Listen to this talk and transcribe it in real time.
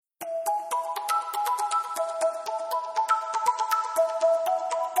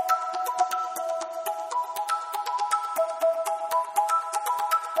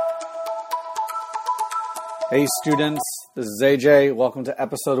Hey students, this is AJ. Welcome to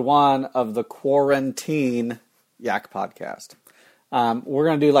episode 1 of the Quarantine Yak Podcast. We're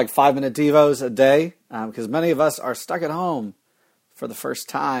going to do like 5-minute devos a day because many of us are stuck at home for the first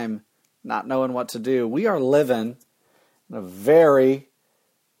time, not knowing what to do. We are living in a very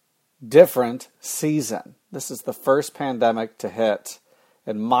different season. This is the first pandemic to hit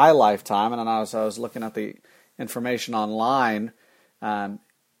in my lifetime, and as I was looking at the information online,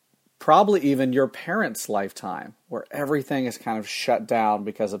 probably even your parents' lifetime, where everything is kind of shut down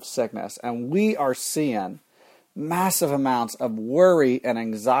because of sickness. And we are seeing massive amounts of worry and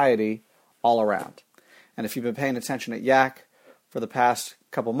anxiety all around. And if you've been paying attention at Yak for the past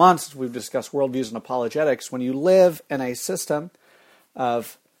couple months, we've discussed worldviews and apologetics. When you live in a system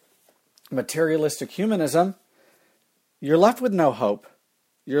of materialistic humanism, you're left with no hope.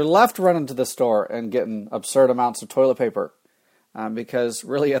 You're left running to the store and getting absurd amounts of toilet paper. Because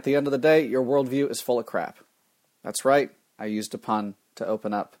really, at the end of the day, your worldview is full of crap. That's right. I used a pun to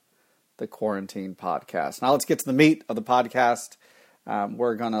open up the Quarantine Podcast. Now let's get to the meat of the podcast.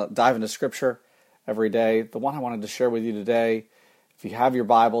 We're going to dive into Scripture every day. The one I wanted to share with you today, if you have your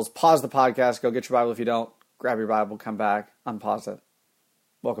Bibles, pause the podcast, go get your Bible. If you don't, grab your Bible, come back, unpause it.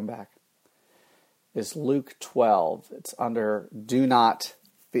 Welcome back. Is Luke 12. It's under Do Not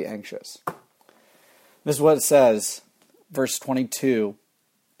Be Anxious. This is what it says. Verse 22,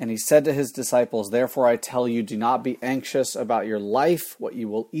 and he said to his disciples, "Therefore I tell you, do not be anxious about your life, what you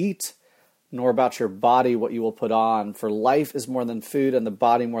will eat, nor about your body, what you will put on. For life is more than food, and the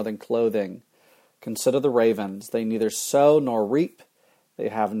body more than clothing. Consider the ravens. They neither sow nor reap. They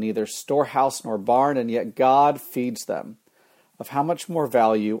have neither storehouse nor barn, and yet God feeds them. Of how much more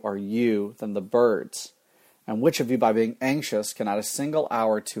value are you than the birds? And which of you, by being anxious, can add a single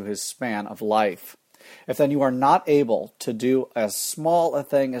hour to his span of life? If then you are not able to do as small a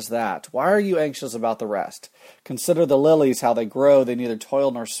thing as that, why are you anxious about the rest? Consider the lilies, how they grow. They neither toil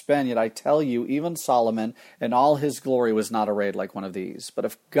nor spin. Yet I tell you, even Solomon in all his glory was not arrayed like one of these. But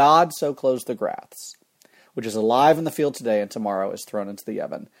if God so clothes the grass, which is alive in the field today and tomorrow is thrown into the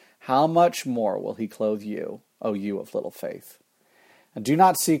oven, how much more will he clothe you, O you of little faith? And do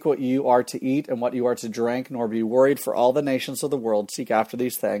not seek what you are to eat and what you are to drink, nor be worried, for all the nations of the world seek after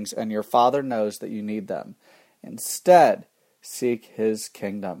these things, and your Father knows that you need them. Instead, seek his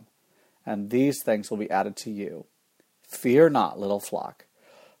kingdom, and these things will be added to you. Fear not, little flock,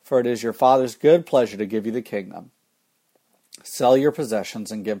 for it is your Father's good pleasure to give you the kingdom. Sell your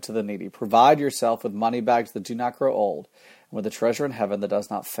possessions and give to the needy. Provide yourself with money bags that do not grow old, and with a treasure in heaven that does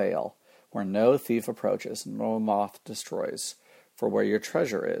not fail, where no thief approaches, nor moth destroys. For where your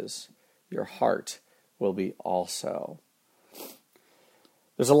treasure is, your heart will be also."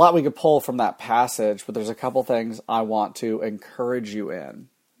 There's a lot we could pull from that passage, but there's a couple things I want to encourage you in.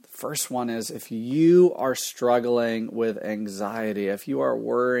 The first one is, if you are struggling with anxiety, if you are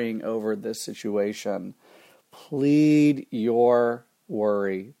worrying over this situation, plead your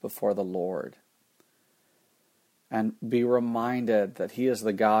worry before the Lord. And be reminded that he is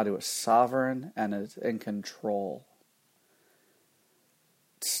the God who is sovereign and is in control.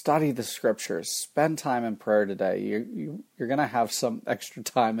 Study the Scriptures. Spend time in prayer today. You're going to have some extra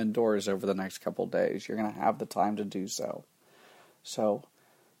time indoors over the next couple days. You're going to have the time to do so. So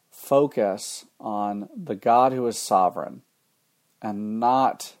focus on the God who is sovereign and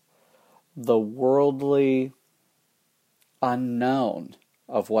not the worldly unknown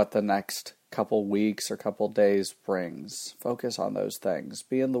of what the next couple weeks or couple days brings. Focus on those things.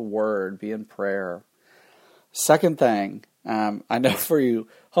 Be in the Word. Be in prayer. Second thing, I know for you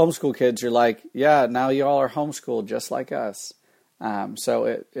homeschool kids, you're like, yeah, now you all are homeschooled just like us. So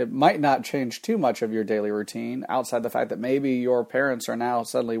it might not change too much of your daily routine outside the fact that maybe your parents are now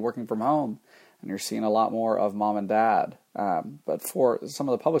suddenly working from home and you're seeing a lot more of mom and dad. But for some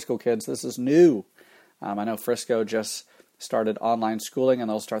of the public school kids, this is new. I know Frisco just started online schooling and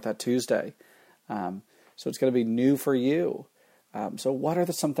they'll start that Tuesday. So it's going to be new for you. So what are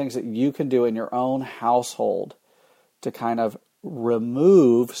some things that you can do in your own household to kind of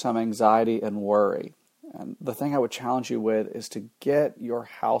remove some anxiety and worry? And the thing I would challenge you with is to get your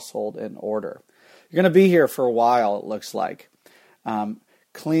household in order. You're going to be here for a while, it looks like.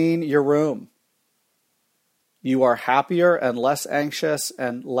 Clean your room. You are happier and less anxious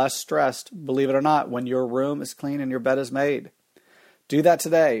and less stressed, believe it or not, when your room is clean and your bed is made. Do that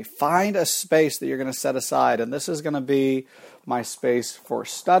today. Find a space that you're going to set aside. And this is going to be my space for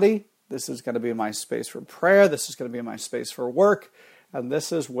study. This is going to be my space for prayer. This is going to be my space for work. And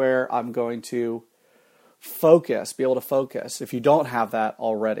this is where I'm going to focus, be able to focus, if you don't have that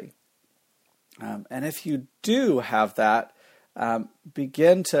already. And if you do have that,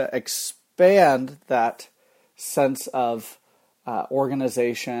 begin to expand that sense of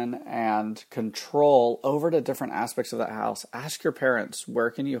organization and control over to different aspects of that house. Ask your parents, where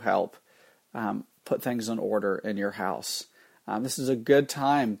can you help put things in order in your house? This is a good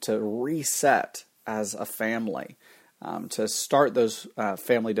time to reset as a family, to start those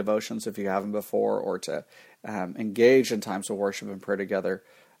family devotions if you haven't before, or to engage in times of worship and prayer together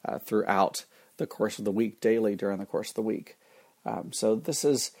throughout the course of the week, daily during the course of the week. So this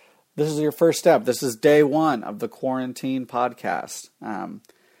is your first step. This is day one of the Quarantine podcast.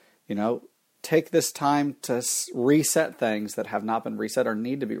 Take this time to reset things that have not been reset or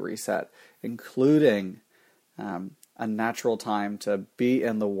need to be reset, including a natural time to be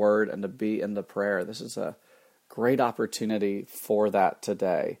in the Word and to be in the prayer. This is a great opportunity for that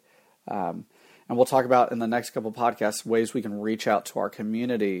today. And we'll talk about in the next couple podcasts ways we can reach out to our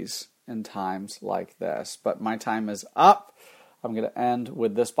communities in times like this. But my time is up. I'm going to end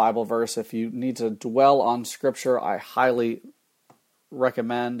with this Bible verse. If you need to dwell on Scripture, I highly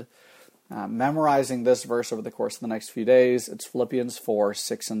recommend memorizing this verse over the course of the next few days. It's Philippians 4,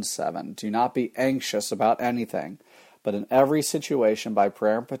 6, and 7. Do not be anxious about anything, but in every situation, by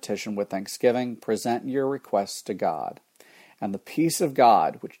prayer and petition with thanksgiving, present your requests to God. And the peace of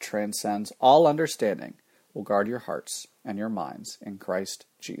God, which transcends all understanding, will guard your hearts and your minds in Christ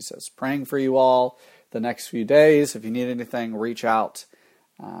Jesus. Praying for you all the next few days. If you need anything, reach out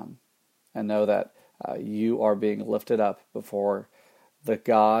and know that you are being lifted up before the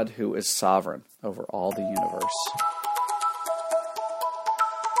God who is sovereign over all the universe.